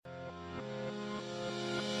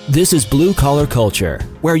This is Blue Collar Culture,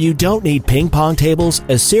 where you don't need ping pong tables,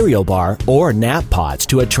 a cereal bar, or nap pods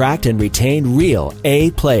to attract and retain real A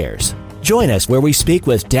players. Join us where we speak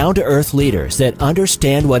with down-to-earth leaders that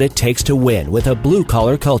understand what it takes to win with a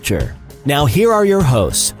blue-collar culture. Now here are your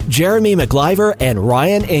hosts, Jeremy McLiver and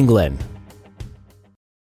Ryan England. I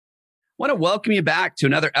want to welcome you back to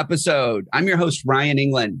another episode. I'm your host, Ryan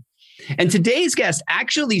England. And today's guest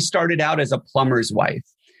actually started out as a plumber's wife.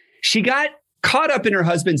 She got caught up in her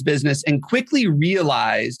husband's business and quickly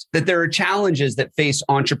realized that there are challenges that face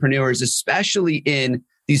entrepreneurs, especially in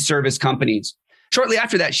these service companies. Shortly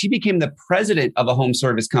after that, she became the president of a home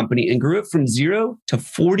service company and grew it from $0 to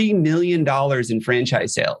 $40 million in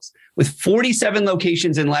franchise sales with 47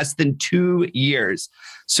 locations in less than 2 years.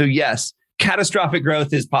 So yes, catastrophic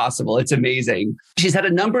growth is possible. It's amazing. She's had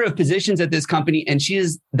a number of positions at this company, and she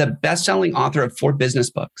is the best-selling author of 4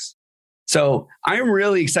 business books. So I'm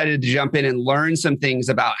really excited to jump in and learn some things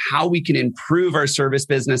about how we can improve our service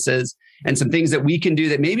businesses and some things that we can do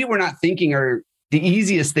that maybe we're not thinking are the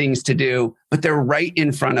easiest things to do, but they're right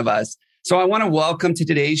in front of us. So I want to welcome to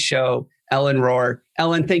today's show, Ellen Rohr.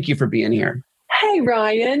 Ellen, thank you for being here. Hey,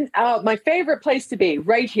 Ryan. My favorite place to be,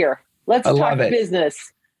 right here. Let's talk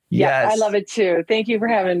business. Yes. Yeah, I love it too. Thank you for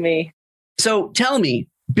having me. So tell me,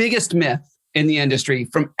 biggest myth in the industry,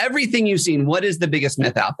 from everything you've seen, what is the biggest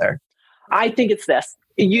myth out there? I think it's this.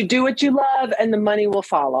 You do what you love and the money will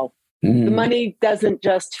follow. The money doesn't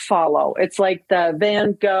just follow. It's like the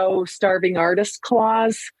Van Gogh starving artist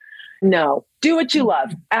clause. No, do what you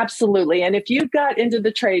love. Absolutely. And if you got into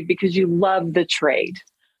the trade because you love the trade,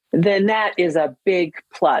 then that is a big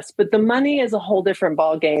plus. But the money is a whole different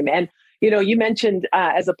ballgame. And, you know, you mentioned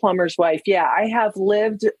as a plumber's wife, yeah, I have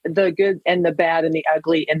lived the good and the bad and the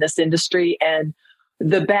ugly in this industry. And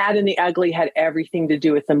the bad and the ugly had everything to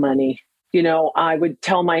do with the money. You know, I would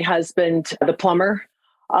tell my husband, the plumber,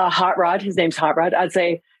 Hot Rod, his name's Hot Rod. I'd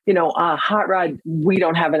say, Hot Rod, we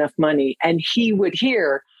don't have enough money. And he would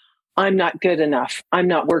hear, I'm not good enough. I'm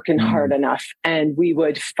not working hard enough. And we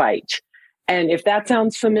would fight. And if that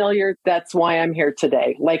sounds familiar, that's why I'm here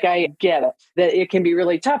today. Like, I get it, that it can be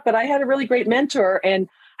really tough, but I had a really great mentor. And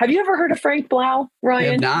have you ever heard of Frank Blau, Ryan?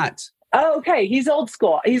 I have not. Oh, okay. He's old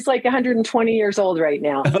school. He's like 120 years old right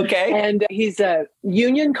now. Okay. And he's a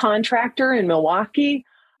union contractor in Milwaukee,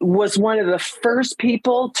 was one of the first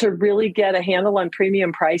people to really get a handle on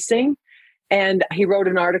premium pricing. And he wrote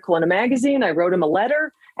an article in a magazine. I wrote him a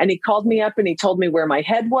letter and he called me up and he told me where my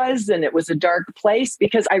head was. And it was a dark place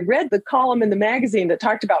because I read the column in the magazine that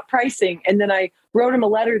talked about pricing. And then I wrote him a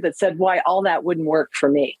letter that said why all that wouldn't work for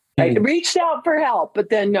me. I reached out for help, but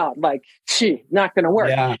then no, not going to work.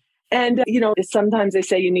 Yeah. And, sometimes they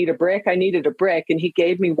say you need a brick. I needed a brick and he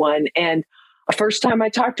gave me one. And the first time I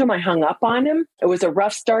talked to him, I hung up on him. It was a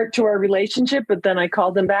rough start to our relationship, but then I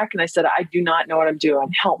called him back and I said, I do not know what I'm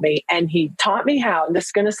doing. Help me. And he taught me how, and this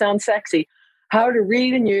is going to sound sexy, how to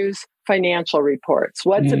read and use financial reports.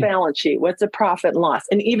 What's a balance sheet? What's a profit and loss?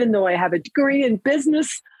 And even though I have a degree in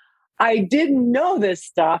business, I didn't know this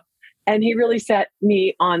stuff. And he really set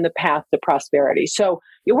me on the path to prosperity. So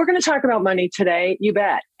we're going to talk about money today, you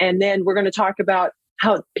bet. And then we're going to talk about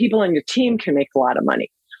how people on your team can make a lot of money.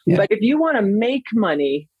 Yeah. But if you want to make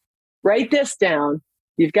money, write this down.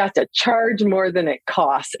 You've got to charge more than it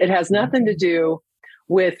costs. It has nothing to do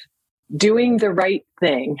with doing the right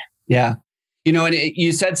thing. Yeah. And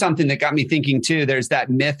you said something that got me thinking too. There's that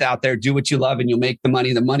myth out there, do what you love and you'll make the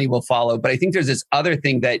money will follow. But I think there's this other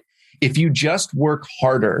thing that if you just work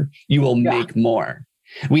harder, you will make more.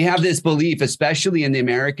 We have this belief, especially in the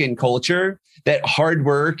American culture, that hard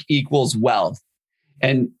work equals wealth.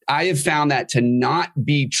 And I have found that to not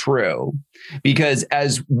be true because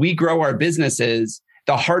as we grow our businesses,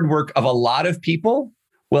 the hard work of a lot of people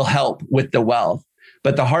will help with the wealth.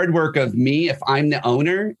 But the hard work of me, if I'm the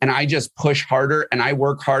owner and I just push harder and I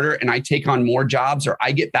work harder and I take on more jobs or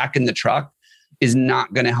I get back in the truck, is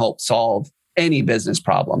not going to help solve any business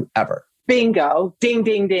problem ever. Bingo. Ding,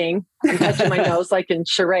 ding, ding. I'm touching my nose like in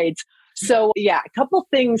charades. So a couple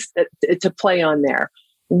things to play on there.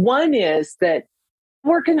 One is that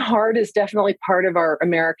working hard is definitely part of our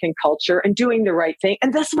American culture and doing the right thing.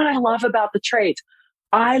 And that's what I love about the trades.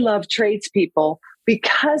 I love tradespeople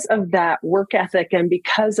because of that work ethic and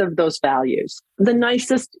because of those values. The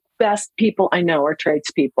nicest, best people I know are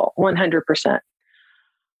tradespeople, 100%.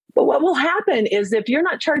 But what will happen is if you're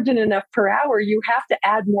not charging enough per hour, you have to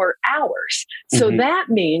add more hours. So that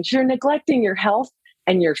means you're neglecting your health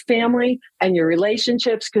and your family and your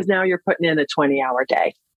relationships because now you're putting in a 20-hour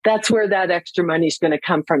day. That's where that extra money is going to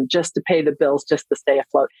come from, just to pay the bills, just to stay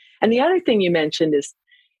afloat. And the other thing you mentioned is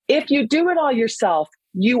if you do it all yourself,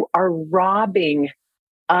 you are robbing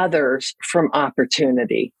others from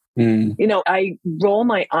opportunity. Mm. You know, I roll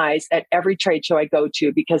my eyes at every trade show I go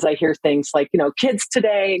to because I hear things like, you know, kids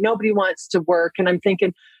today, nobody wants to work. And I'm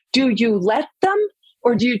thinking, do you let them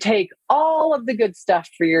or do you take all of the good stuff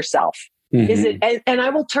for yourself? Mm-hmm. Is it, and I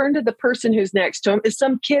will turn to the person who's next to him, is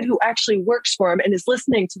some kid who actually works for him and is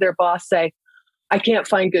listening to their boss say, I can't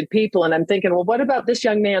find good people. And I'm thinking, well, what about this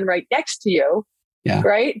young man right next to you? Yeah.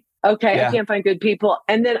 Right? Okay, Yeah. I can't find good people.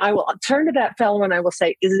 And then I will turn to that fellow and I will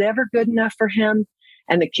say, is it ever good enough for him?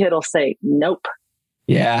 And the kid will say, nope.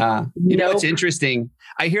 Yeah. You know, it's Nope. interesting.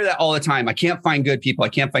 I hear that all the time. I can't find good people. I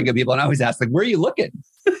can't find good people. And I always ask, like, where are you looking?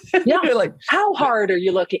 Yeah. You're like, How hard are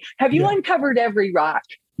you looking? Have you Yeah. uncovered every rock?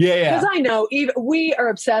 yeah. Because I know even we are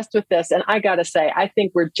obsessed with this. And I got to say, I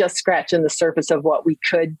think we're just scratching the surface of what we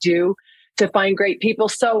could do to find great people.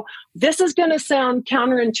 So this is going to sound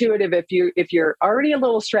counterintuitive if you're already a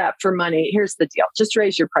little strapped for money. Here's the deal. Just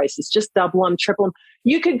raise your prices. Just double them, triple them.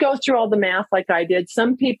 You could go through all the math like I did.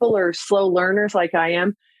 Some people are slow learners like I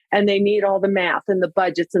am, and they need all the math and the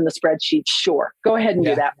budgets and the spreadsheets. Sure. Go ahead and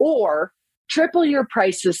Yeah. do that. Or triple your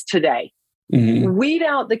prices today. Mhm. Weed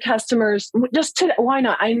out the customers. Why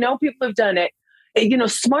not? I know people have done it. You know,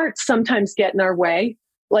 smarts sometimes get in our way.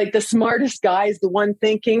 Like the smartest guy is the one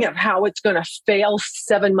thinking of how it's going to fail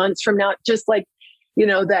 7 months from now. Just like, you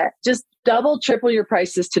know, that just double, triple your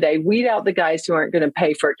prices today. Weed out the guys who aren't going to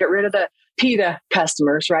pay for it. Get rid of the PETA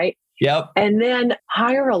customers, right? Yep. And then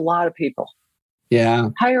hire a lot of people. Yeah.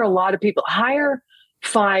 Hire a lot of people. Hire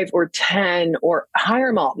 5 or 10 or hire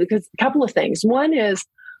them all, because a couple of things. One is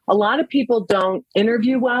a lot of people don't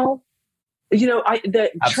interview well. You know, the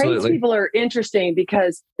Absolutely. tradespeople are interesting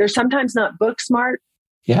because they're sometimes not book smart.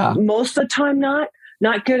 Yeah. Most of the time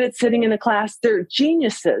not good at sitting in a class. They're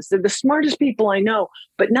geniuses. They're the smartest people I know,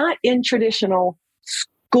 but not in traditional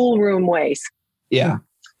schoolroom ways. Yeah.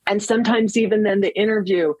 And sometimes even then the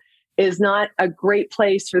interview is not a great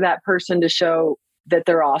place for that person to show that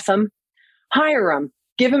they're awesome. Hire them.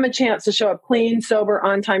 Give them a chance to show up clean, sober,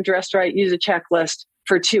 on time, dressed right, use a checklist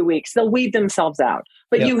for 2 weeks. They'll weed themselves out.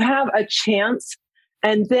 But Yep. you have a chance.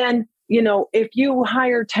 And then, you know, if you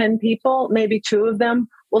hire 10 people, maybe 2 of them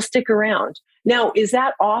will stick around. Now, is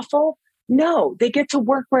that awful? No, they get to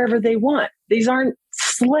work wherever they want. These aren't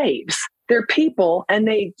slaves. They're people, and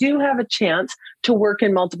they do have a chance to work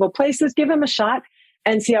in multiple places. Give them a shot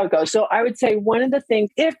and see how it goes. So I would say one of the things,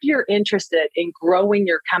 if you're interested in growing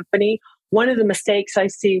your company, one of the mistakes I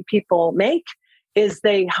see people make is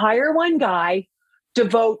they hire one guy,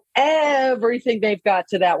 devote everything they've got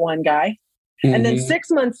to that one guy. And then Mhm. 6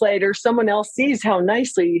 months later, someone else sees how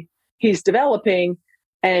nicely he's developing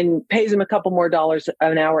and pays him a couple more dollars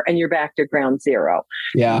an hour, and you're back to ground zero.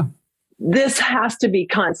 Yeah. This has to be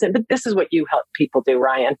constant, but this is what you help people do,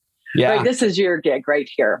 Ryan. Yeah. Right? This is your gig right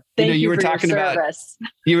here. Thank you you were for your talking about- service.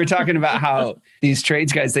 You were talking about how these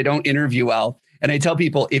trades guys, they don't interview well. And I tell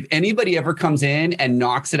people, if anybody ever comes in and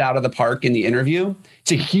knocks it out of the park in the interview,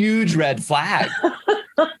 it's a huge red flag.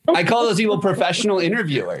 I call those people professional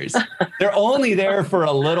interviewers. They're only there for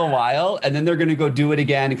a little while, and then they're going to go do it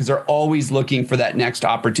again because they're always looking for that next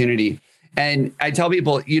opportunity. And I tell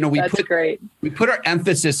people, you know, That's great. we put our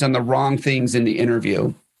emphasis on the wrong things in the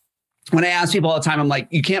interview. When I ask people all the time, I'm like,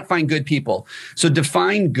 you can't find good people. So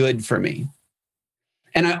define good for me.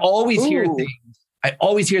 And I always hear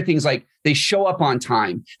things like they show up on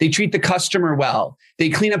time. They treat the customer well. They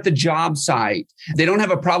clean up the job site. They don't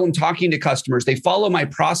have a problem talking to customers. They follow my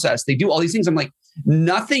process. They do all these things. I'm like,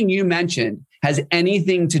 nothing you mentioned has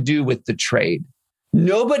anything to do with the trade.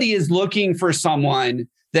 Nobody is looking for someone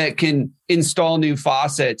that can install new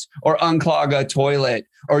faucets or unclog a toilet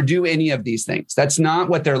or do any of these things. That's not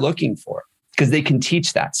what they're looking for, because they can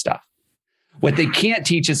teach that stuff. What they can't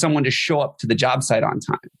teach is someone to show up to the job site on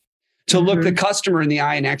time, to look the customer in the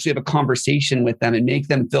eye and actually have a conversation with them and make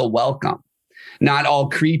them feel welcome, not all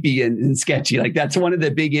creepy and sketchy. Like that's one of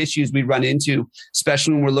the big issues we run into,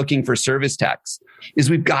 especially when we're looking for service techs, is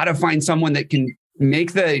we've got to find someone that can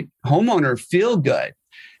make the homeowner feel good,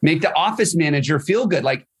 make the office manager feel good.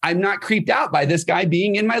 Like I'm not creeped out by this guy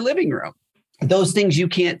being in my living room. Those things you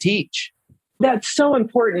can't teach. That's so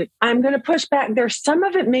important. I'm going to push back. There's some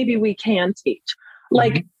of it maybe we can teach.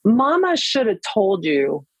 Like mama should have told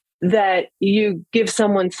you that you give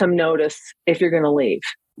someone some notice if you're going to leave.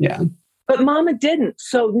 Yeah. But mama didn't.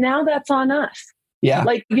 So now that's on us. Yeah.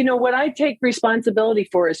 Like, you know, what I take responsibility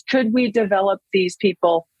for is, could we develop these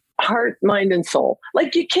people heart, mind, and soul?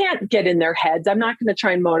 Like, you can't get in their heads. I'm not going to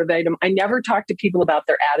try and motivate them. I never talk to people about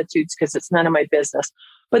their attitudes because it's none of my business.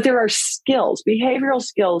 But there are skills, behavioral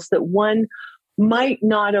skills that one might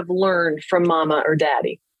not have learned from mama or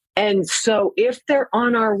daddy. And so if they're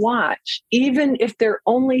on our watch, even if they're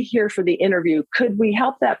only here for the interview, could we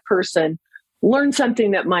help that person learn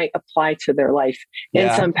something that might apply to their life in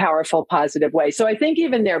some powerful, positive way? So I think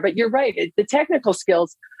even there, but you're right, the technical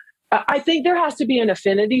skills, I think there has to be an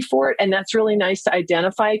affinity for it. And that's really nice to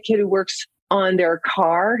identify. A kid who works on their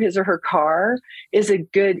car, his or her car, is a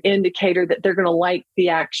good indicator that they're going to like the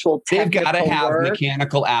actual technical They've got to have work.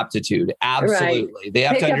 Mechanical aptitude. Absolutely. Right. They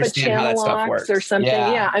have Pick to up understand how that stuff works. Or something.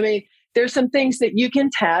 Yeah. I mean, there's some things that you can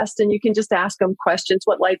test and you can just ask them questions,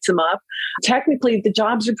 what lights them up. Technically, the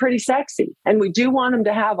jobs are pretty sexy and we do want them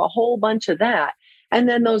to have a whole bunch of that. And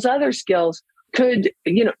then those other skills could,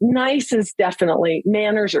 nice is definitely,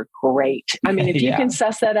 manners are great. I mean, if you can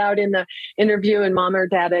suss that out in the interview and mom or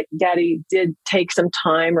daddy did take some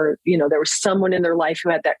time, or, there was someone in their life who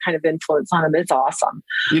had that kind of influence on them, it's awesome.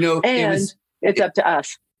 It's up to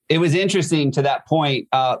us. It was interesting to that point.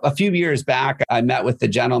 A few years back, I met with the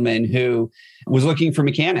gentleman who was looking for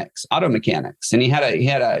mechanics, auto mechanics. And he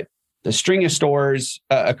had a string of stores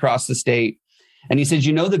across the state. And he said,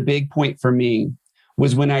 the big point for me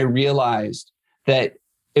was when I realized that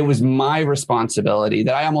it was my responsibility,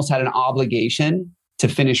 that I almost had an obligation to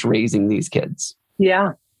finish raising these kids.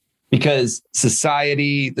 Yeah. Because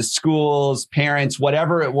society, the schools, parents,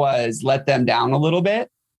 whatever it was, let them down a little bit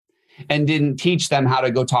and didn't teach them how to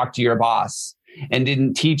go talk to your boss and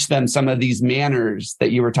didn't teach them some of these manners that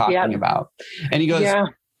you were talking about. And he goes,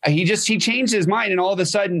 he changed his mind. And all of a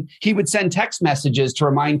sudden he would send text messages to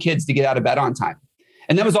remind kids to get out of bed on time.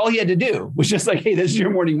 And that was all he had to do, was just like, hey, this is your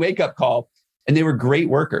morning wake up call. And they were great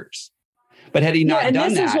workers. But had he not done that.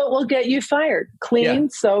 And this is what will get you fired. Clean,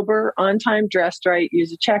 sober, on time, dressed right,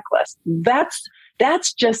 use a checklist.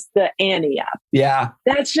 That's just the ante up. Yeah.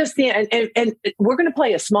 That's just and we're going to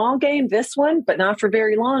play a small game, this one, but not for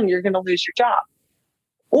very long. You're going to lose your job.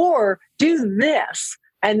 Or do this.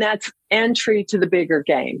 And that's entry to the bigger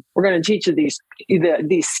game. We're going to teach you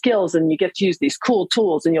these skills, and you get to use these cool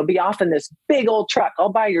tools, and you'll be off in this big old truck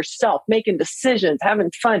all by yourself, making decisions,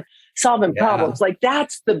 having fun, solving problems. Like,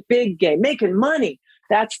 that's the big game. Making money.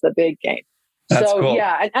 That's the big game. That's cool.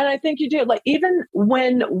 Yeah. And I think you do. Like, even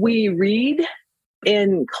when we read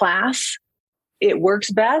in class, it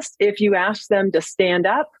works best if you ask them to stand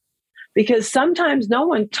up, because sometimes no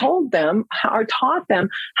one told them or taught them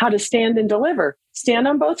how to stand and deliver. Stand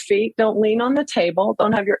on both feet. Don't lean on the table.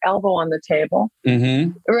 Don't have your elbow on the table.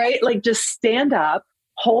 Mm-hmm. Right? Like, just stand up,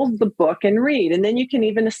 hold the book and read. And then you can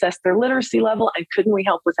even assess their literacy level. And couldn't we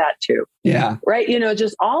help with that too? Yeah. Right?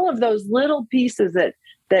 just all of those little pieces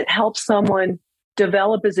that help someone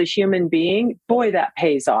develop as a human being. Boy, that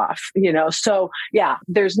pays off, So yeah,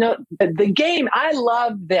 the game. I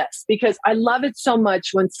love this because I love it so much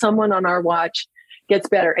when someone on our watch gets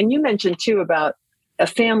better. And you mentioned too about a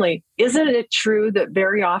family. Isn't it true that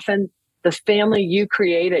very often the family you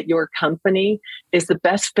create at your company is the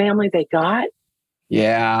best family they got?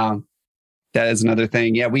 Yeah, that is another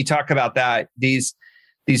thing. Yeah, we talk about that. These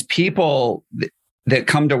people that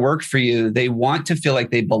come to work for you, they want to feel like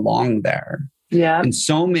they belong there. Yeah. And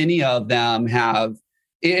so many of them have,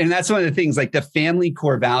 and that's one of the things, like the family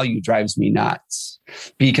core value drives me nuts,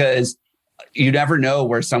 because you never know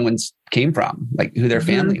where someone's came from, like who their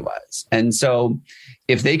family was. And so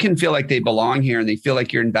if they can feel like they belong here and they feel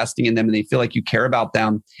like you're investing in them and they feel like you care about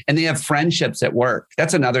them and they have friendships at work,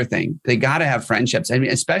 that's another thing. They got to have friendships. I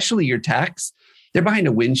mean, especially your techs, they're behind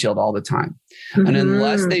a windshield all the time. Mm-hmm. And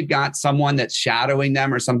unless they've got someone that's shadowing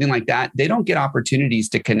them or something like that, they don't get opportunities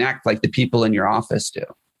to connect like the people in your office do.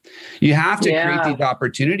 You have to create these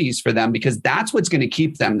opportunities for them, because that's what's going to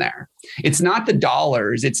keep them there. It's not the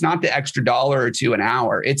dollars. It's not the extra $1 or $2 an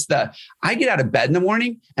hour. It's I get out of bed in the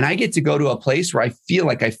morning and I get to go to a place where I feel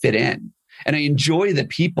like I fit in and I enjoy the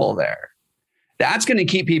people there. That's going to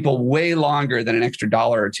keep people way longer than an extra $1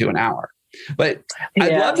 or $2 an hour. But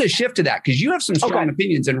I'd love to shift to that, because you have some strong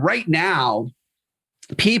opinions. And right now,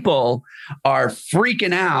 people are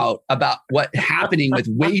freaking out about what's happening with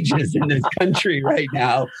wages in this country right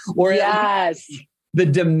now. Or the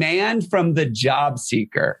demand from the job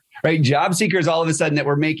seeker, right? Job seekers all of a sudden that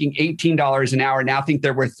were making $18 an hour now think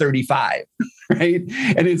they're worth $35, right?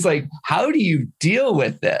 And it's like, how do you deal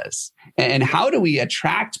with this? And how do we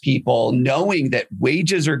attract people knowing that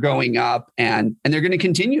wages are going up and they're going to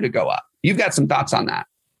continue to go up? You've got some thoughts on that.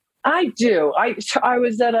 I do. I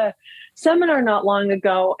was at a seminar not long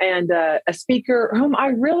ago, and a speaker whom I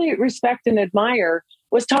really respect and admire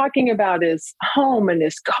was talking about his home and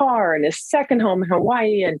his car and his second home in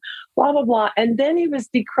Hawaii and blah, blah, blah. And then he was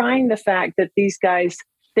decrying the fact that these guys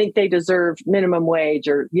think they deserve minimum wage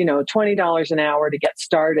or, $20 an hour to get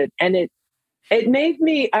started. And it made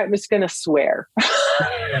me, I was going to swear.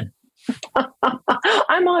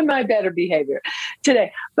 I'm on my better behavior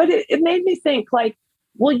today. But it made me think, like,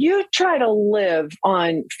 will you try to live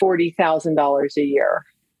on $40,000 a year,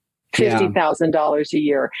 $50,000 a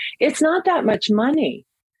year? It's not that much money.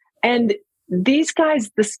 And these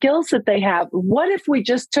guys, the skills that they have, what if we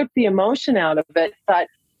just took the emotion out of it, thought,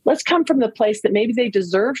 let's come from the place that maybe they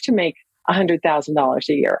deserve to make $100,000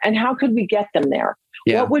 a year. And how could we get them there?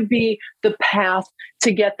 Yeah. What would be the path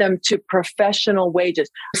to get them to professional wages?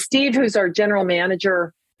 Steve, who's our general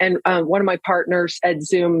manager and one of my partners at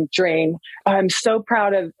Zoom Drain, I'm so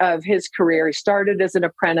proud of his career. He started as an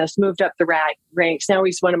apprentice, moved up the ranks. Now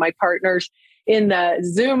he's one of my partners in the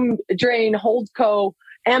Zoom Drain Holdco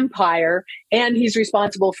empire, and he's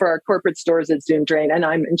responsible for our corporate stores at Zoom Drain, and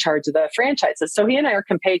I'm in charge of the franchises. So he and I are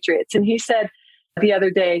compatriots. And he said the other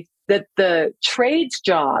day that the trades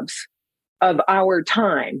jobs of our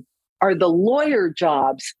time are the lawyer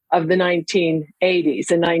jobs of the 1980s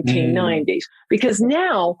and 1990s. Because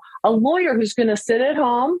now a lawyer who's going to sit at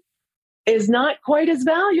home is not quite as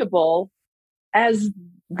valuable as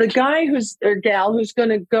the guy or gal who's going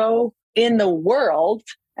to go in the world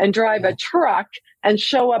and drive a truck and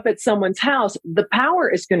show up at someone's house. The power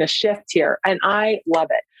is going to shift here, and I love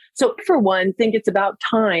it. So for one, think it's about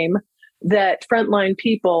time that frontline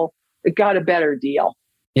people got a better deal.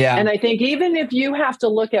 Yeah. And I think even if you have to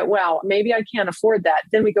look at, well, maybe I can't afford that,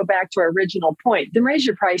 then we go back to our original point, then raise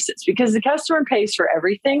your prices, because the customer pays for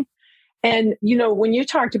everything. And, when you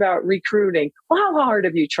talked about recruiting, well, how hard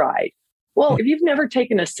have you tried? Well, if you've never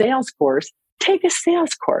taken a sales course, take a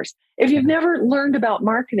sales course. If you've never learned about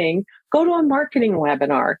marketing, go to a marketing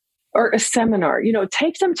webinar or a seminar.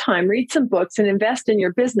 Take some time, read some books, and invest in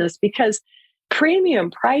your business, because premium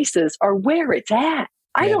prices are where it's at.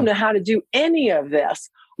 I don't know how to do any of this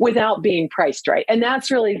without being priced right. And that's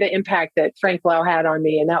really the impact that Frank Blau had on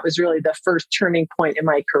me. And that was really the first turning point in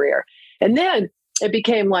my career. And then it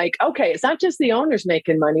became like, okay, it's not just the owners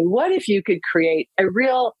making money. What if you could create a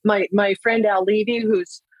real, my friend Al Levy,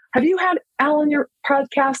 have you had Al on your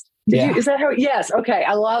podcast? Is that how? Yes. Okay.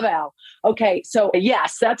 I love Al. Okay. So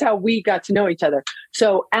yes, that's how we got to know each other.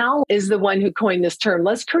 So Al is the one who coined this term.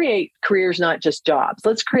 Let's create careers, not just jobs.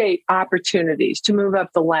 Let's create opportunities to move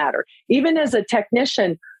up the ladder. Even as a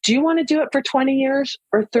technician, do you want to do it for 20 years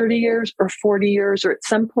or 30 years or 40 years? Or at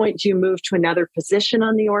some point, do you move to another position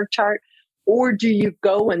on the org chart? Or do you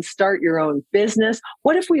go and start your own business?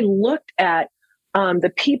 What if we looked at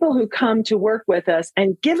the people who come to work with us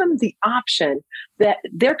and give them the option that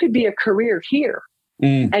there could be a career here?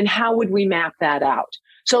 And how would we map that out?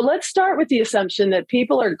 So let's start with the assumption that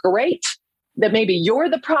people are great, that maybe you're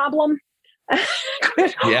the problem.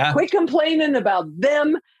 Quit complaining about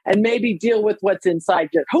them and maybe deal with what's inside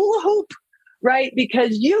your hula hoop, right?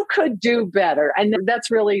 Because you could do better. And that's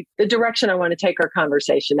really the direction I want to take our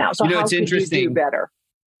conversation now. So how could you do better?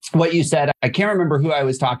 What you said, I can't remember who I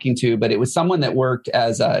was talking to, but it was someone that worked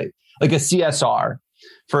as a CSR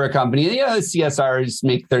for a company. CSRs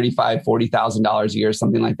make $35,000, $40,000 a year,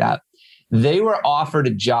 something like that. They were offered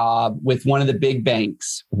a job with one of the big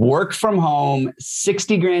banks, work from home,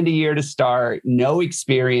 $60,000 a year to start, no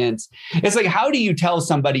experience. It's like, how do you tell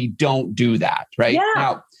somebody don't do that, right? Yeah.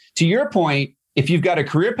 Now, to your point, if you've got a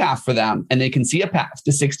career path for them and they can see a path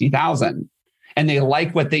to 60,000 and they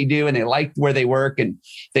like what they do and they like where they work and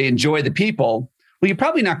they enjoy the people, well, you're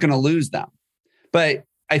probably not going to lose them. But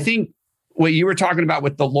I think what you were talking about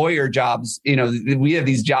with the lawyer jobs, we have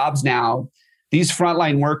these jobs now, these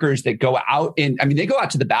frontline workers that go out they go out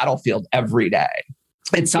to the battlefield every day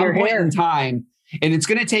at some point in time. And it's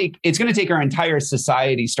going to take our entire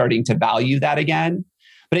society starting to value that again.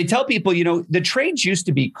 But I tell people, the trades used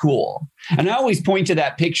to be cool. And I always point to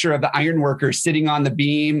that picture of the iron worker sitting on the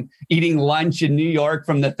beam, eating lunch in New York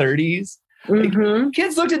from the 30s. Like,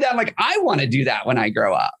 kids looked at that like, I want to do that when I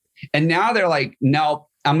grow up. And now they're like, nope,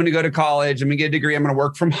 I'm going to go to college. I'm going to get a degree. I'm going to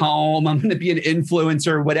work from home. I'm going to be an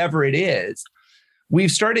influencer, whatever it is.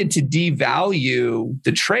 We've started to devalue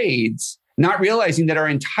the trades, not realizing that our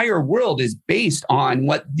entire world is based on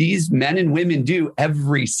what these men and women do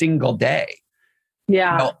every single day.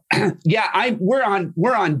 Yeah. We're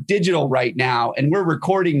on digital right now, and we're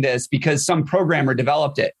recording this because some programmer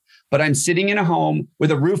developed it. But I'm sitting in a home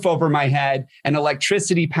with a roof over my head and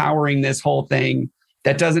electricity powering this whole thing.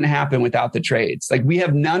 That doesn't happen without the trades. Like, we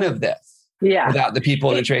have none of this without the people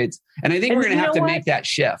in the trades. And I think we're going to have to make that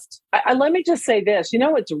shift. Let me just say this.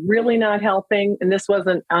 What's really not helping, and this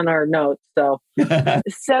wasn't on our notes, so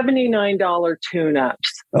 $79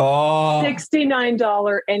 tune-ups,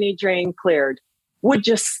 $69 any drain cleared. Would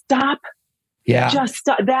just stop. Yeah. Just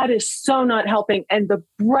stop. That is so not helping. And the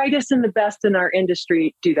brightest and the best in our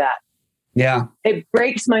industry do that. Yeah. It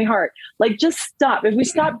breaks my heart. Like, just stop. If we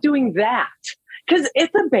stop doing that, because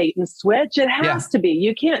it's a bait and switch. It has to be.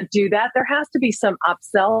 You can't do that. There has to be some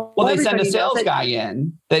upsell. Well, they send a sales guy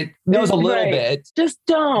in that knows a little bit. Just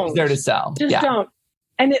don't. He's there to sell. Just don't.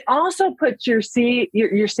 And it also puts your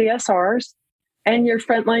CSRs and your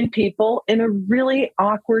frontline people in a really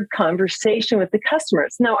awkward conversation with the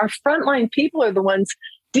customers. Now, our frontline people are the ones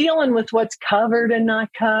dealing with what's covered and not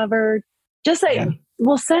covered. Just say,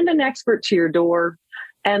 we'll send an expert to your door.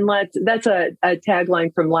 And that's a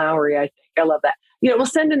tagline from Lowry. I think I love that. We'll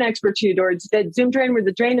send an expert to your door. At Zoom Drain, we're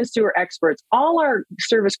the drain and sewer experts. All our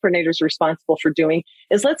service coordinators are responsible for doing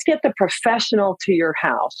is let's get the professional to your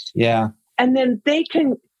house. Yeah. And then they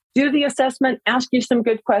can do the assessment, ask you some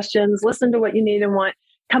good questions, listen to what you need and want,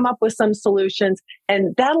 come up with some solutions.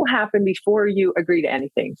 And that'll happen before you agree to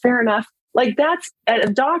anything. Fair enough. Like, that's at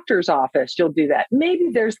a doctor's office. You'll do that. Maybe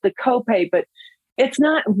there's the copay, but it's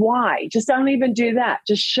not why. Just don't even do that.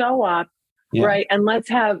 Just show up, right? And let's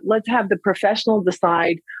have the professional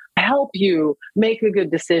decide, help you make a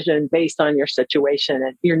good decision based on your situation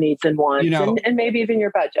and your needs and wants, and maybe even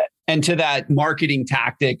your budget. And to that marketing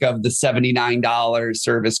tactic of the $79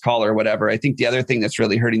 service call or whatever, I think the other thing that's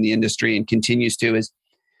really hurting the industry and continues to is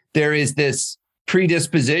there is this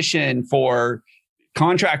predisposition for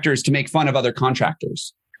contractors to make fun of other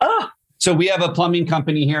contractors. Oh. So we have a plumbing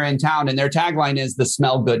company here in town and their tagline is the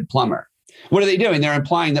smell good plumber. What are they doing? They're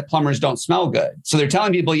implying that plumbers don't smell good. So they're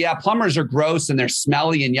telling people, yeah, plumbers are gross and they're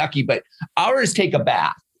smelly and yucky, but ours take a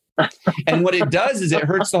bath. And what it does is it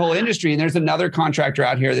hurts the whole industry. And there's another contractor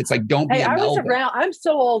out here that's like, don't be a Melvin. I'm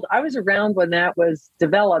so old. I was around when that was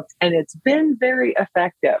developed and it's been very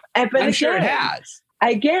effective. I'm sure it has.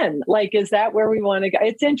 Again, like, is that where we want to go?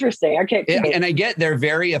 It's interesting. Okay. And I get they're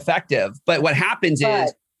very effective. But what happens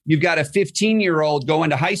is you've got a 15-year-old going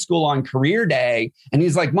to high school on career day. And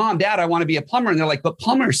he's like, Mom, Dad, I want to be a plumber. And they're like, but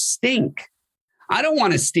plumbers stink. I don't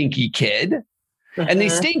want a stinky kid. And they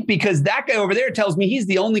stink because that guy over there tells me he's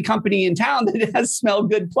the only company in town that has smell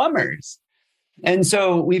good plumbers. And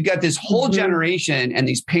so we've got this whole generation and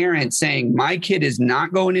these parents saying, my kid is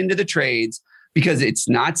not going into the trades because it's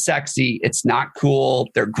not sexy. It's not cool.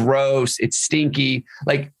 They're gross. It's stinky.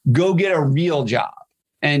 Like, go get a real job.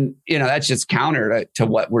 And, that's just counter to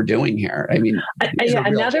what we're doing here. I mean,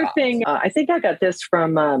 another thing, I think I got this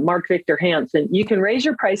from Mark Victor Hansen. You can raise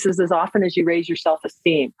your prices as often as you raise your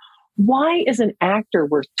self-esteem. Why is an actor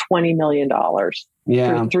worth $20 million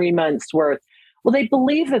for 3 months worth? Well, they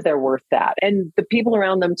believe that they're worth that. And the people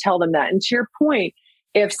around them tell them that. And to your point,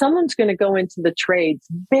 if someone's going to go into the trades,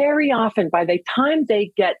 very often by the time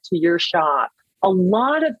they get to your shop, a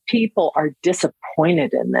lot of people are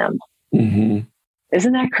disappointed in them. Mm-hmm.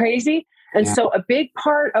 Isn't that crazy? And so a big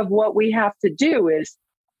part of what we have to do is,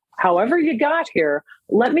 however you got here,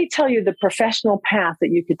 let me tell you the professional path that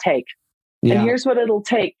you could take. Yeah. And here's what it'll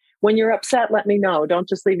take. When you're upset, let me know. Don't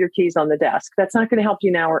just leave your keys on the desk. That's not going to help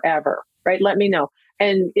you now or ever, right? Let me know.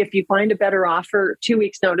 And if you find a better offer, 2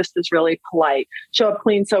 weeks notice is really polite. Show up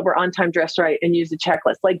clean, sober, on time, dressed right, and use a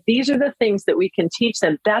checklist. Like, these are the things that we can teach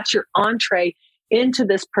them. That's your entree into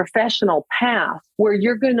this professional path where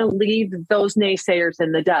you're going to leave those naysayers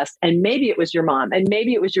in the dust. And maybe it was your mom, and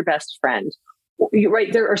maybe it was your best friend,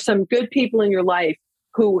 right? There are some good people in your life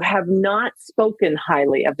who have not spoken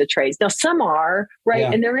highly of the trades. Now, some are, right?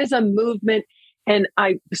 Yeah. And there is a movement, and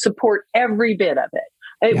I support every bit of it.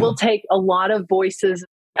 It will take a lot of voices.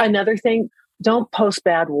 Another thing, don't post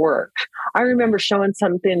bad work. I remember showing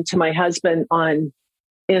something to my husband on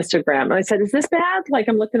Instagram. And I said, is this bad? Like,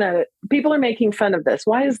 I'm looking at it. People are making fun of this.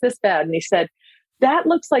 Why is this bad? And he said, that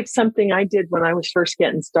looks like something I did when I was first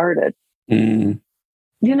getting started.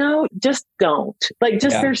 Just don't.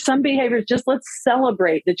 There's some behaviors. Just let's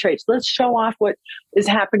celebrate the traits. Let's show off what is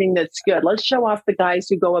happening that's good. Let's show off the guys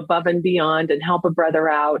who go above and beyond and help a brother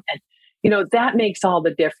out. And, that makes all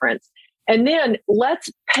the difference. And then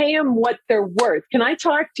let's pay them what they're worth. Can I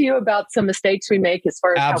talk to you about some mistakes we make as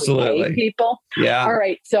far as how we pay people? Yeah. All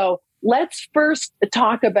right. So let's first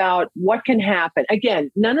talk about what can happen.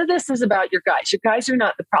 Again, none of this is about your guys. Your guys are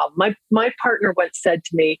not the problem. My partner once said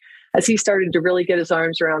to me, as he started to really get his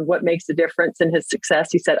arms around what makes a difference in his success,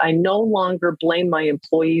 he said, I no longer blame my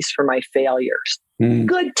employees for my failures.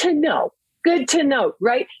 Good to know. Good to know,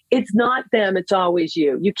 right? It's not them. It's always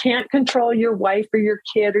you. You can't control your wife or your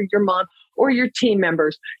kid or your mom or your team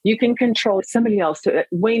members. You can control somebody else.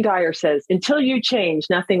 Wayne Dyer says, until you change,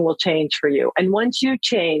 nothing will change for you. And once you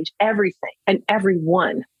change, everything and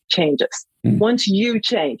everyone changes. Once you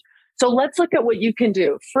change. So let's look at what you can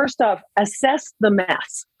do. First off, assess the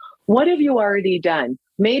mess. What have you already done?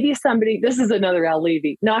 Maybe somebody, this is another Al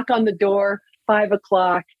Levy, knock on the door, 5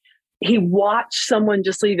 o'clock. he watched someone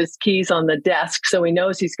just leave his keys on the desk, so he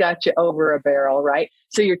knows he's got you over a barrel, right?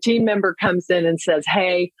 So your team member comes in and says,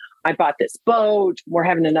 hey, I bought this boat, we're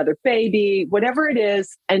having another baby, whatever it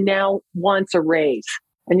is, and now wants a raise.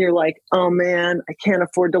 And you're like, oh man, I can't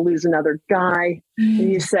afford to lose another guy.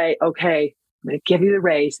 And you say, okay, I'm going to give you the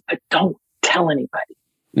raise, but don't tell anybody.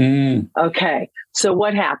 Okay. So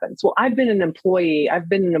what happens? Well, I've been an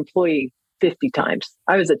employee 50 times.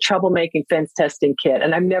 I was a troublemaking fence testing kid,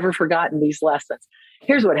 and I've never forgotten these lessons.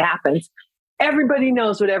 Here's what happens. Everybody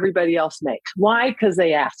knows what everybody else makes. Why? Because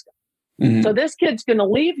they ask them. So this kid's going to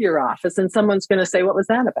leave your office and someone's going to say, what was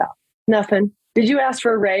that about? Nothing. Did you ask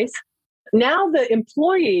for a raise? Now the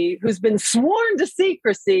employee who's been sworn to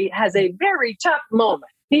secrecy has a very tough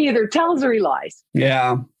moment. He either tells or he lies.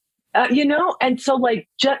 Yeah. And so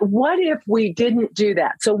what if we didn't do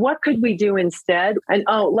that? So what could we do instead? And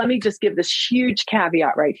let me just give this huge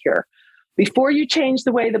caveat right here. Before you change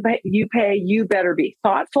the way you pay, you better be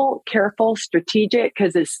thoughtful, careful, strategic,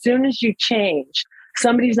 because as soon as you change,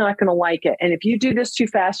 somebody's not going to like it. And if you do this too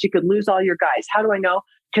fast, you could lose all your guys. How do I know?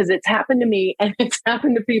 Because it's happened to me and it's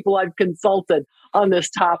happened to people I've consulted on this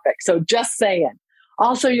topic. So just saying.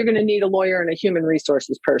 Also, you're going to need a lawyer and a human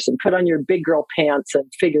resources person. Put on your big girl pants and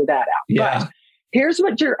figure that out. Yeah. But here's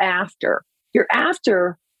what you're after. You're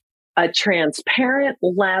after a transparent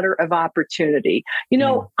ladder of opportunity.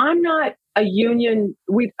 I'm not a union,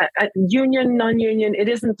 union, non-union. It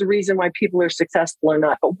isn't the reason why people are successful or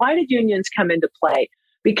not. But why did unions come into play?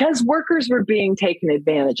 Because workers were being taken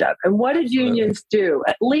advantage of. And what did unions do?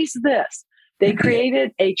 At least this. They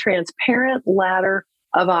created a transparent ladder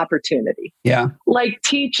of opportunity. Yeah. Like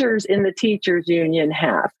teachers in the teachers union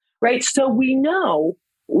have, right? So we know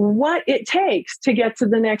what it takes to get to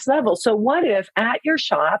the next level. So what if at your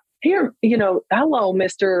shop here, hello,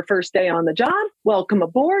 Mr. First Day on the Job, welcome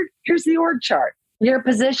aboard. Here's the org chart. Your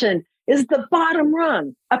position is the bottom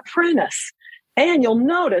rung, apprentice. And you'll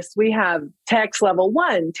notice we have techs level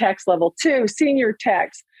 1, techs level 2, senior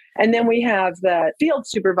techs, and then we have the field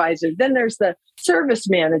supervisor. Then there's the service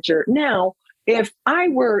manager. Now, if I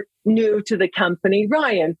were new to the company,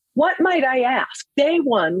 Ryan, what might I ask? Day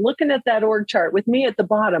one, looking at that org chart with me at the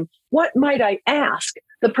bottom, what might I ask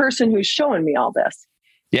the person who's showing me all this?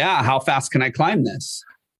 Yeah. How fast can I climb this?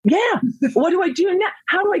 Yeah. What do I do now?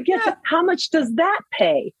 How do I get that? How much does that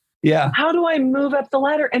pay? Yeah. How do I move up the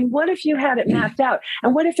ladder? And what if you had it mapped out?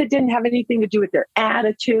 And what if it didn't have anything to do with their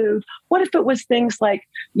attitude? What if it was things like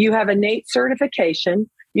you have a NATE certification,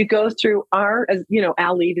 you go through our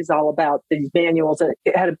lead is all about these manuals. And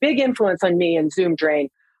it had a big influence on me and Zoom Drain.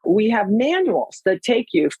 We have manuals that take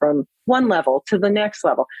you from one level to the next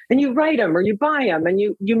level, and you write them or you buy them and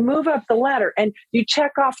you move up the ladder and you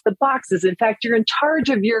check off the boxes. In fact, you're in charge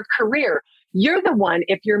of your career. You're the one,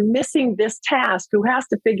 if you're missing this task, who has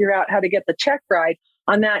to figure out how to get the check ride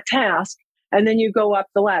on that task. And then you go up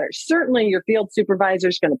the ladder. Certainly your field supervisor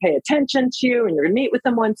is going to pay attention to you and you're going to meet with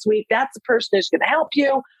them once a week. That's the person who's going to help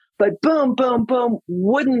you. But boom, boom, boom.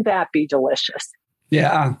 Wouldn't that be delicious?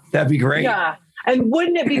 Yeah, that'd be great. Yeah. And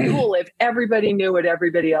wouldn't it be cool if everybody knew what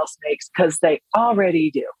everybody else makes? Because they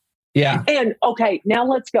already do. Yeah. And okay, now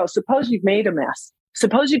let's go. Suppose you've made a mess.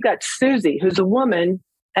 Suppose you've got Susie, who's a woman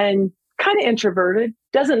and kind of introverted,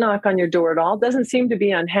 doesn't knock on your door at all, doesn't seem to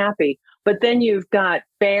be unhappy. But then you've got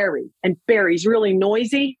Barry, and Barry's really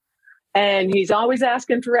noisy, and he's always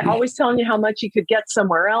asking for it, always telling you how much he could get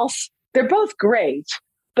somewhere else. They're both great,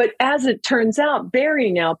 but as it turns out,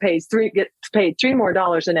 Barry now gets paid $3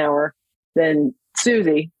 more an hour than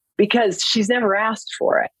Susie because she's never asked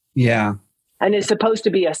for it. Yeah, and it's supposed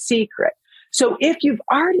to be a secret. So if you've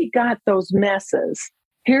already got those messes,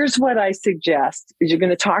 here's what I suggest: is you're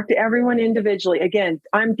going to talk to everyone individually. Again,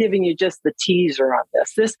 I'm giving you just the teaser on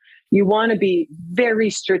this. You want to be very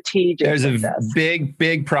strategic. There's a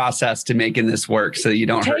big process to making this work so you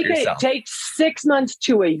don't hurt yourself. Take 6 months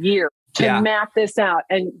to a year to map this out,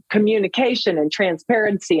 and communication and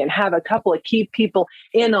transparency, and have a couple of key people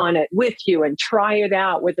in on it with you and try it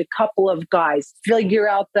out with a couple of guys, figure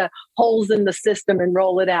out the holes in the system and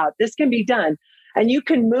roll it out. This can be done. And you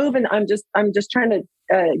can move, and I'm just trying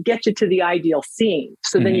to get you to the ideal scene.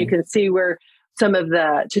 So then you can see where some of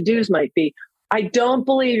the to-dos might be. I don't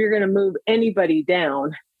believe you're going to move anybody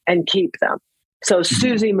down and keep them. So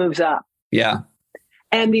Susie moves up. Yeah.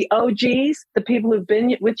 And the OGs, the people who've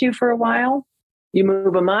been with you for a while, you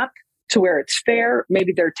move them up to where it's fair.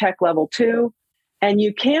 Maybe they're tech level 2. And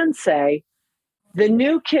you can say the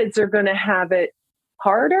new kids are going to have it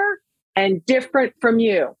harder and different from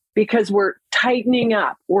you because we're tightening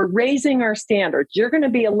up. We're raising our standards. You're going to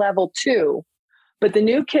be a level 2. But the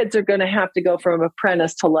new kids are going to have to go from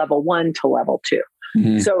apprentice to level 1 to level 2.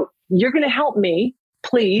 So you're going to help me,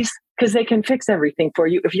 please, because they can fix everything for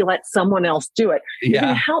you if you let someone else do it. You're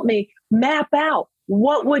going to help me map out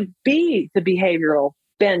what would be the behavioral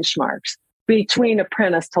benchmarks between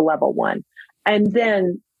apprentice to level 1. And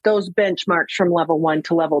then those benchmarks from level 1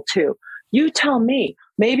 to level 2. You tell me,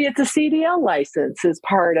 maybe it's a CDL license is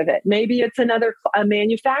part of it. Maybe it's a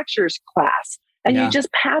manufacturer's class. And you just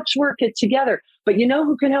patchwork it together. But you know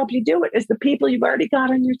who can help you do it is the people you've already got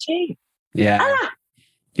on your team. Yeah.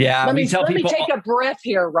 Let me take a breath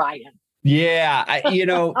here, Ryan. Yeah.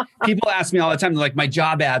 People ask me all the time, like, my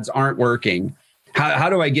job ads aren't working. How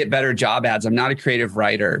do I get better job ads? I'm not a creative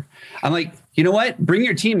writer. I'm like, you know what? Bring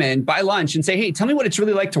your team in, buy lunch and say, hey, tell me what it's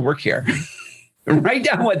really like to work here. Write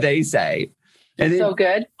down what they say. And then so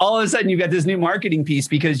good. All of a sudden you've got this new marketing piece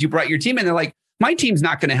because you brought your team in. They're like, my team's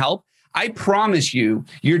not going to help. I promise you,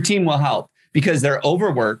 your team will help because they're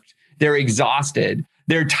overworked. They're exhausted.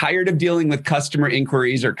 They're tired of dealing with customer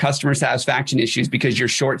inquiries or customer satisfaction issues because you're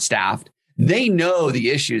short-staffed. They know the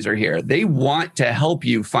issues are here. They want to help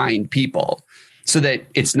you find people so that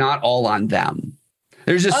it's not all on them.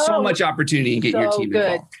 There's just so much opportunity in getting your team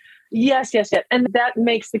involved. Yes. And that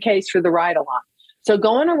makes the case for the ride-along. So go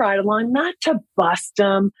on a ride-along, not to bust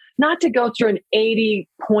them, not to go through an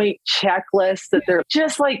 80-point checklist that they're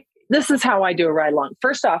just like, this is how I do a ride-along.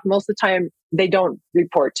 First off, most of the time, they don't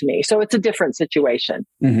report to me. So it's a different situation.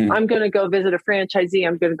 I'm going to go visit a franchisee.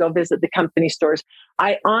 I'm going to go visit the company stores.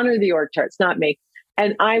 I honor the org charts, not me.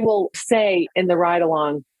 And I will say in the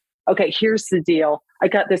ride-along, okay, here's the deal. I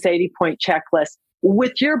got this 80-point checklist.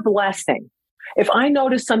 With your blessing, if I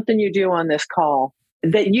notice something you do on this call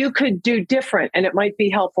that you could do different and it might be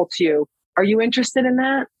helpful to you, are you interested in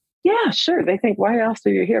that? Yeah, sure. They think, why else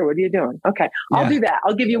are you here? What are you doing? Okay, I'll do that.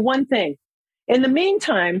 I'll give you one thing. In the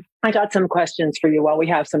meantime, I got some questions for you while we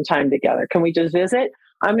have some time together. Can we just visit?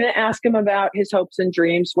 I'm going to ask him about his hopes and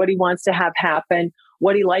dreams, what he wants to have happen,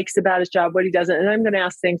 what he likes about his job, what he doesn't. And I'm going to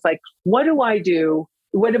ask things like, what do I do?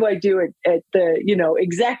 What do I do at the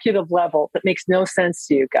executive level that makes no sense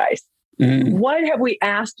to you guys? What have we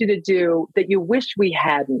asked you to do that you wish we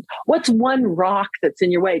hadn't? What's one rock that's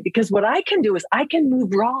in your way? Because what I can do is I can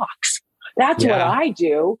move rocks. That's what I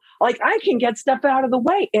do. Like, I can get stuff out of the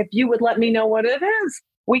way. If you would let me know what it is,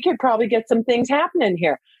 we could probably get some things happening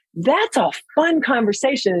here. That's a fun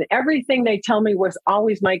conversation. And everything they tell me was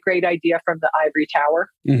always my great idea from the ivory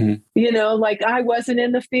tower. Like I wasn't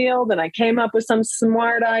in the field and I came up with some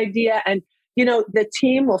smart idea. And the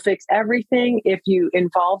team will fix everything if you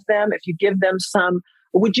involve them, if you give them some.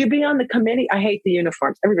 Would you be on the committee? I hate the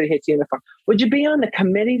uniforms. Everybody hates the uniform. Would you be on the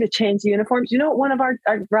committee to change the uniforms? You know what? One of our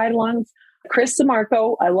ride-alongs, Chris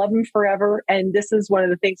Samarco, I love him forever. And this is one of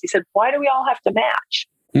the things he said, why do we all have to match?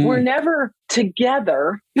 We're never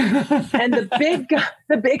together. And the big,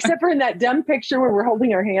 except for in that dumb picture where we're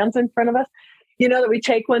holding our hands in front of us, that we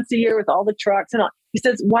take once a year with all the trucks and all. He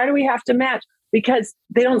says, why do we have to match? Because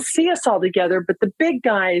they don't see us all together, but the big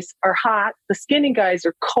guys are hot, the skinny guys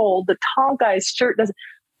are cold, the tall guy's shirt doesn't.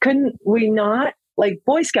 Couldn't we not? Like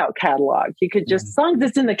Boy Scout catalog, you could just, as long as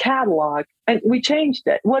it's in the catalog, and we changed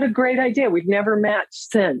it. What a great idea. We've never matched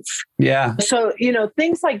since. Yeah. So,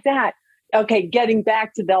 things like that. Okay, getting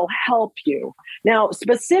back to they'll help you. Now,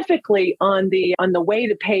 specifically on the way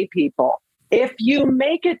to pay people, if you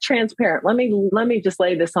make it transparent, let me just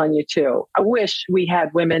lay this on you too. I wish we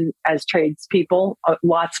had women as tradespeople,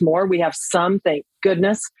 lots more. We have some, thank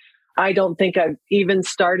goodness. I don't think I've even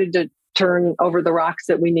started to turn over the rocks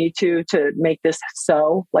that we need to make this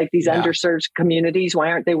so. Like these underserved communities, why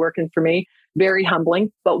aren't they working for me? Very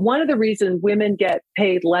humbling. But one of the reasons women get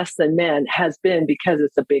paid less than men has been because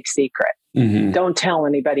it's a big secret. Don't tell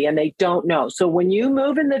anybody, and they don't know. So when you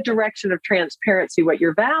move in the direction of transparency, what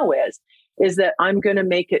your vow is that I'm going to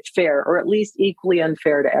make it fair, or at least equally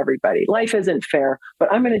unfair to everybody. Life isn't fair,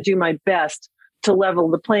 but I'm going to do my best to level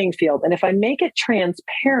the playing field. And if I make it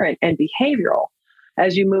transparent and behavioral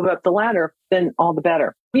as you move up the ladder, then all the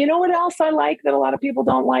better. You know what else I like that a lot of people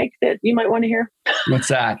don't like that you might want to hear? What's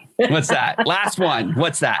that? Last one.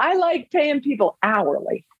 What's that? I like paying people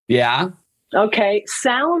hourly. Yeah. Okay.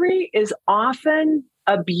 Salary is often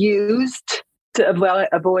abused to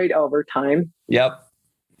avoid overtime. Yep.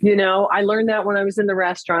 I learned that when I was in the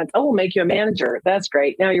restaurant. Oh, we'll make you a manager. That's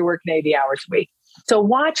great. Now you're working 80 hours a week. So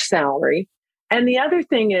watch salary. And the other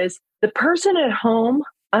thing is the person at home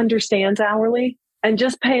understands hourly, and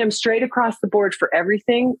just pay them straight across the board for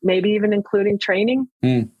everything, maybe even including training.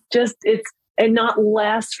 And not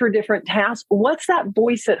less for different tasks. What's that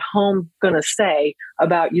voice at home going to say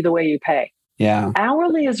about you the way you pay? Yeah.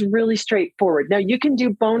 Hourly is really straightforward. Now you can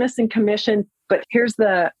do bonus and commission, but here's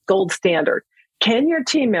the gold standard. can your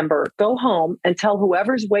team member go home and tell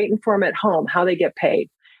whoever's waiting for them at home how they get paid?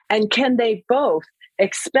 And can they both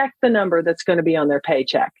expect the number that's going to be on their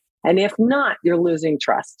paycheck? And if not, you're losing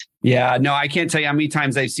trust. Yeah, no, I can't tell you how many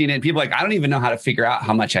times I've seen it. People are like, I don't even know how to figure out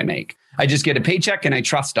how much I make. I just get a paycheck and I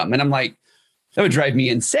trust them. And I'm like, that would drive me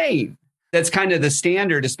insane. That's kind of the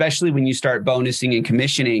standard, especially when you start bonusing and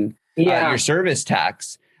commissioning your service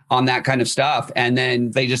tax on that kind of stuff. And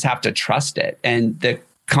then they just have to trust it. And the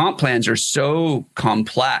comp plans are so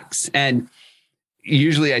complex. And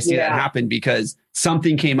usually I see that happen because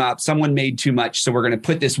something came up, someone made too much. So we're going to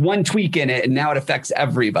put this one tweak in it and now it affects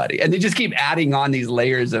everybody. And they just keep adding on these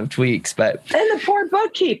layers of tweaks. But and the poor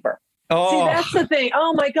bookkeeper. See, that's the thing.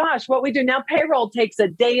 Oh my gosh, what we do now, payroll takes a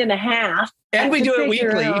day and a half. And we do it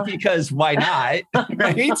weekly because why not?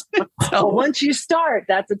 Right? Well, once you start,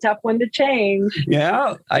 that's a tough one to change.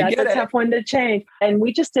 Yeah, that's a tough one to change. And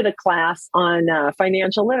we just did a class on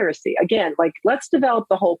financial literacy. Again, like let's develop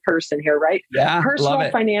the whole person here, right? Yeah,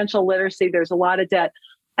 personal financial literacy. There's a lot of debt.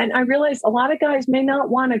 And I realize a lot of guys may not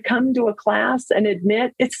want to come to a class and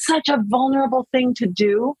admit it's such a vulnerable thing to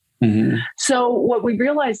do. Mm-hmm. So what we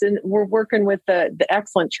realized, and we're working with the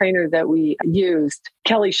excellent trainer that we used,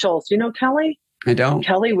 Kelly Schultz. You know Kelly? I don't.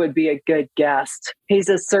 Kelly would be a good guest. He's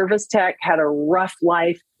a service tech, had a rough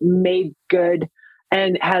life, made good,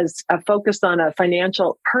 and has focused on a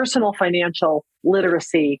personal financial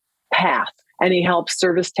literacy path. And he helps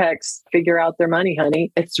service techs figure out their money,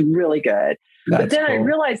 honey. It's really good. But then I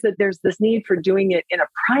realized that there's this need for doing it in a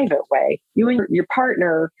private way. You and your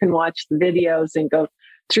partner can watch the videos and go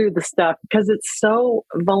through the stuff because it's so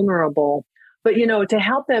vulnerable. But, to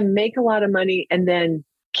help them make a lot of money and then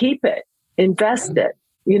keep it, invest it.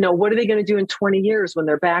 What are they going to do in 20 years when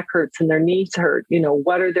their back hurts and their knees hurt?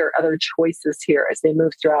 What are their other choices here as they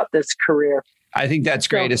move throughout this career? I think that's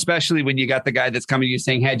great, especially when you got the guy that's coming to you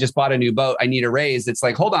saying, hey, I just bought a new boat. I need a raise. It's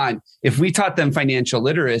like, hold on. If we taught them financial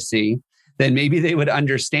literacy, then maybe they would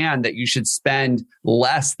understand that you should spend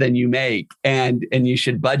less than you make and you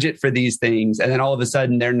should budget for these things. And then all of a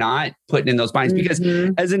sudden they're not putting in those binds because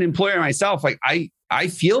as an employer myself, like I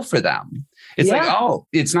feel for them. It's like, oh,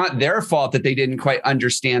 it's not their fault that they didn't quite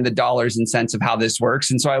understand the dollars and cents of how this works.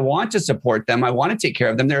 And so I want to support them. I want to take care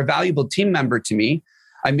of them. They're a valuable team member to me.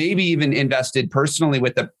 I maybe even invested personally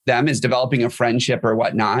with them as developing a friendship or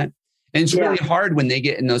whatnot. And it's really hard when they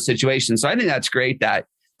get in those situations. So I think that's great that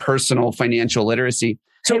personal financial literacy.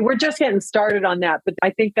 So we're just getting started on that, but I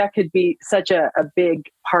think that could be such a big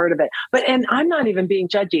part of it. And I'm not even being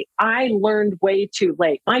judgy. I learned way too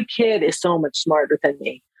late. My kid is so much smarter than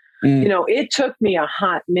me. It took me a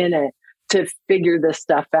hot minute to figure this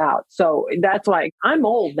stuff out. So that's why I'm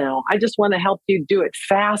old now. I just want to help you do it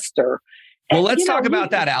faster. Well, let's talk about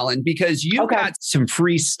that, Alan, because you've got some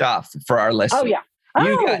free stuff for our listeners. Oh,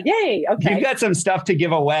 yeah. Yay. Okay. You've got some stuff to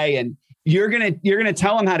give away and you're going to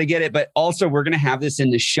tell them how to get it, but also we're going to have this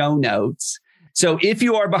in the show notes. So if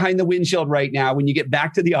you are behind the windshield right now, when you get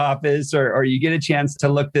back to the office or you get a chance to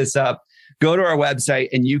look this up, go to our website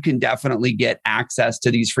and you can definitely get access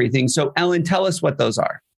to these free things. So Ellen, tell us what those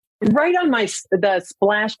are. Right on the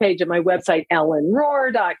splash page of my website,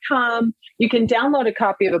 ellenrohr.com, you can download a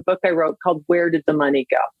copy of a book I wrote called Where Did the Money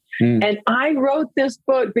Go? And I wrote this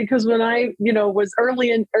book because when I, was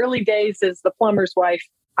early days as the plumber's wife,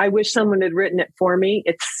 I wish someone had written it for me.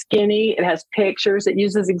 It's skinny. It has pictures. It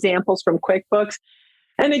uses examples from QuickBooks.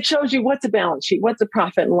 And it shows you what's a balance sheet, what's a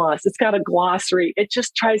profit and loss. It's got a glossary. It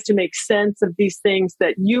just tries to make sense of these things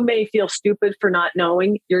that you may feel stupid for not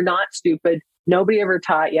knowing. You're not stupid. Nobody ever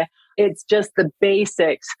taught you. It's just the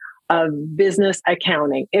basics of business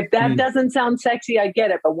accounting. If that doesn't sound sexy, I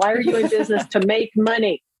get it. But why are you in business? To make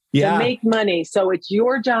money. To make money. So it's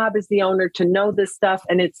your job as the owner to know this stuff,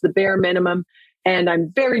 and it's the bare minimum. And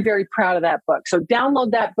I'm very, very proud of that book. So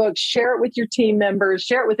download that book, share it with your team members,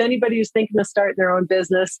 share it with anybody who's thinking of starting their own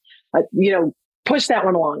business. Push that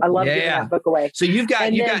one along. I love giving that book away. So you've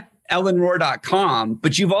got ellenrohr.com,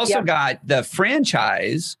 but you've also got the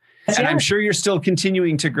franchise, and I'm sure you're still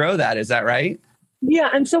continuing to grow that. Is that right? Yeah.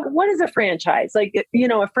 And so what is a franchise? Like,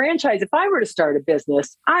 a franchise, if I were to start a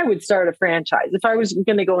business, I would start a franchise. If I was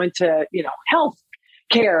going to go into, health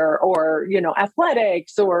care or,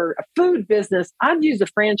 athletics or a food business, I'd use a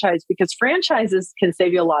franchise because franchises can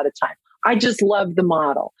save you a lot of time. I just love the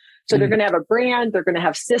model. So they're going to have a brand, they're going to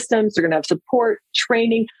have systems, they're going to have support,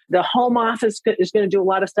 training. The home office is going to do a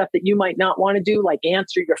lot of stuff that you might not want to do, like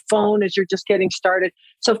answer your phone as you're just getting started.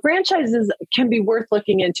 So franchises can be worth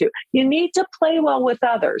looking into. You need to play well with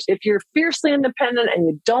others. If you're fiercely independent and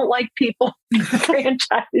you don't like people,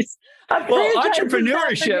 franchise. Well,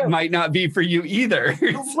 entrepreneurship might not be for you either.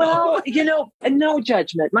 Well, no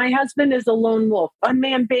judgment. My husband is a lone wolf,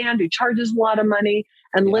 one-man band who charges a lot of money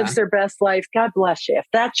and lives their best life. God bless you. If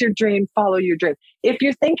that's your dream, follow your dream. If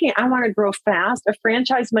you're thinking, I want to grow fast, a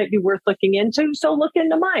franchise might be worth looking into. So look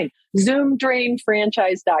into mine,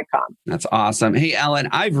 ZoomDreamFranchise.com. That's awesome. Hey, Ellen,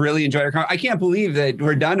 I've really enjoyed our conversation. I can't believe that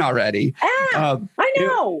we're done already. I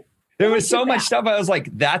know. There was so much stuff. I was like,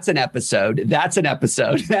 that's an episode. Let's do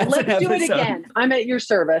it again. I'm at your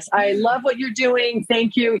service. I love what you're doing.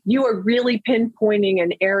 Thank you. You are really pinpointing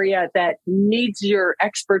an area that needs your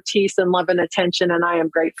expertise and love and attention. And I am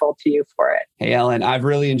grateful to you for it. Hey, Ellen, I've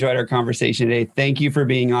really enjoyed our conversation today. Thank you for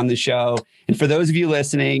being on the show. And for those of you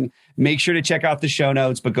listening, make sure to check out the show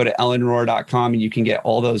notes, but go to ellenrohr.com and you can get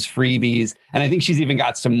all those freebies. And I think she's even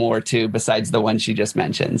got some more too, besides the one she just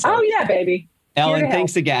mentioned. So, oh, yeah, baby. Ellen,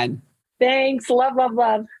 thanks again. Thanks. Love, love,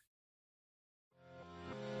 love.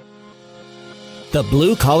 The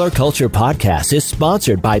Blue Collar Culture podcast is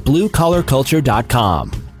sponsored by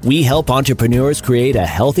BlueCollarCulture.com. We help entrepreneurs create a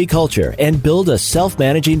healthy culture and build a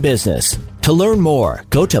self-managing business. To learn more,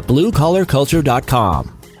 go to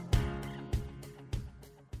BlueCollarCulture.com.